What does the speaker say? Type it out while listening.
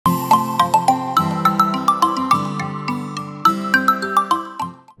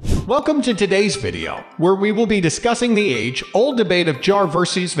Welcome to today's video, where we will be discussing the age-old debate of jar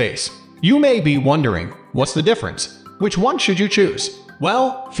versus vase. You may be wondering, what's the difference? Which one should you choose?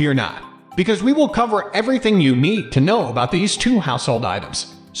 Well, fear not, because we will cover everything you need to know about these two household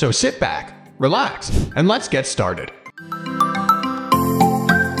items. So sit back, relax, and let's get started.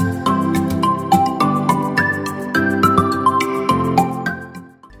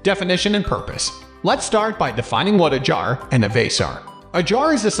 Definition and purpose. Let's start by defining what a jar and a vase are. A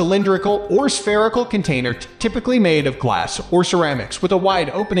jar is a cylindrical or spherical container typically made of glass or ceramics with a wide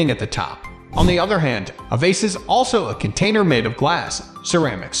opening at the top. On the other hand, a vase is also a container made of glass,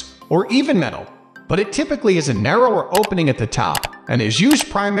 ceramics, or even metal, but it typically has a narrower opening at the top and is used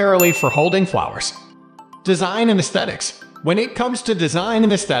primarily for holding flowers. Design and aesthetics. When it comes to design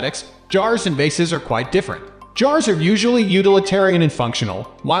and aesthetics, jars and vases are quite different. Jars are usually utilitarian and functional,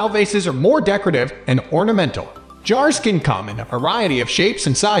 while vases are more decorative and ornamental. Jars can come in a variety of shapes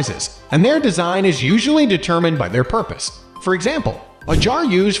and sizes, and their design is usually determined by their purpose. For example, a jar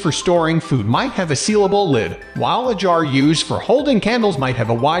used for storing food might have a sealable lid, while a jar used for holding candles might have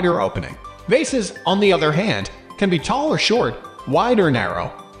a wider opening. Vases, on the other hand, can be tall or short, wide or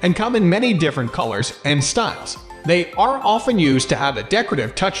narrow, and come in many different colors and styles. They are often used to add a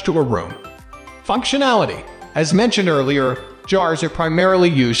decorative touch to a room. Functionality. As mentioned earlier, jars are primarily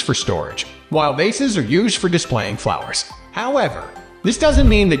used for storage, while vases are used for displaying flowers. However, this doesn't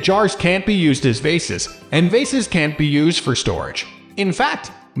mean that jars can't be used as vases, and vases can't be used for storage. In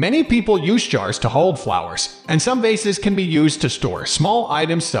fact, many people use jars to hold flowers, and some vases can be used to store small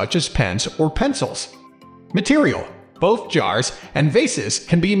items such as pens or pencils. Material. Both jars and vases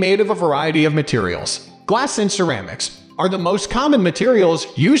can be made of a variety of materials. Glass and ceramics are the most common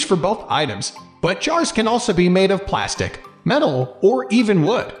materials used for both items, but jars can also be made of plastic, metal, or even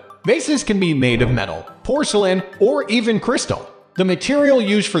wood. Vases can be made of metal, porcelain, or even crystal. The material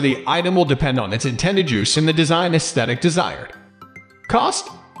used for the item will depend on its intended use and the design aesthetic desired. Cost.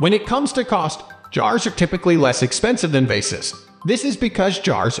 When it comes to cost, jars are typically less expensive than vases. This is because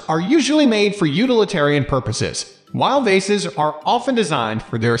jars are usually made for utilitarian purposes, while vases are often designed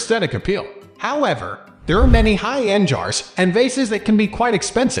for their aesthetic appeal. However, there are many high-end jars and vases that can be quite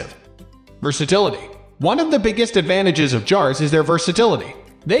expensive. Versatility. One of the biggest advantages of jars is their versatility.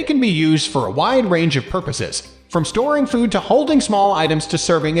 They can be used for a wide range of purposes, from storing food to holding small items to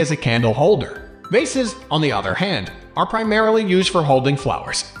serving as a candle holder. Vases, on the other hand, are primarily used for holding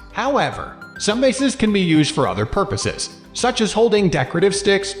flowers. However, some vases can be used for other purposes, such as holding decorative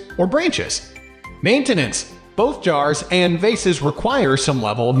sticks or branches. Maintenance. Both jars and vases require some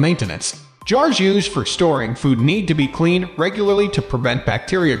level of maintenance. Jars used for storing food need to be cleaned regularly to prevent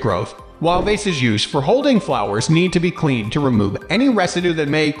bacteria growth, while vases used for holding flowers need to be cleaned to remove any residue that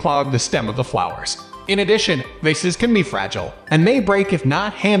may clog the stem of the flowers. In addition, vases can be fragile and may break if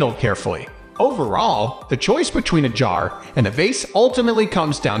not handled carefully. Overall, the choice between a jar and a vase ultimately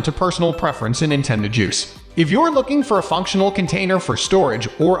comes down to personal preference and intended use. If you're looking for a functional container for storage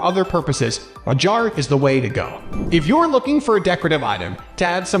or other purposes, a jar is the way to go. If you're looking for a decorative item to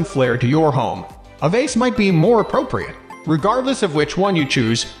add some flair to your home, a vase might be more appropriate. Regardless of which one you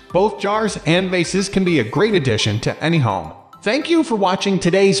choose, both jars and vases can be a great addition to any home. Thank you for watching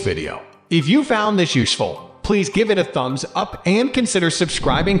today's video. If you found this useful, please give it a thumbs up and consider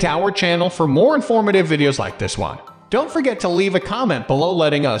subscribing to our channel for more informative videos like this one. Don't forget to leave a comment below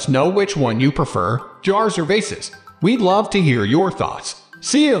letting us know which one you prefer, jars or vases. We'd love to hear your thoughts.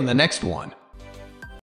 See you in the next one.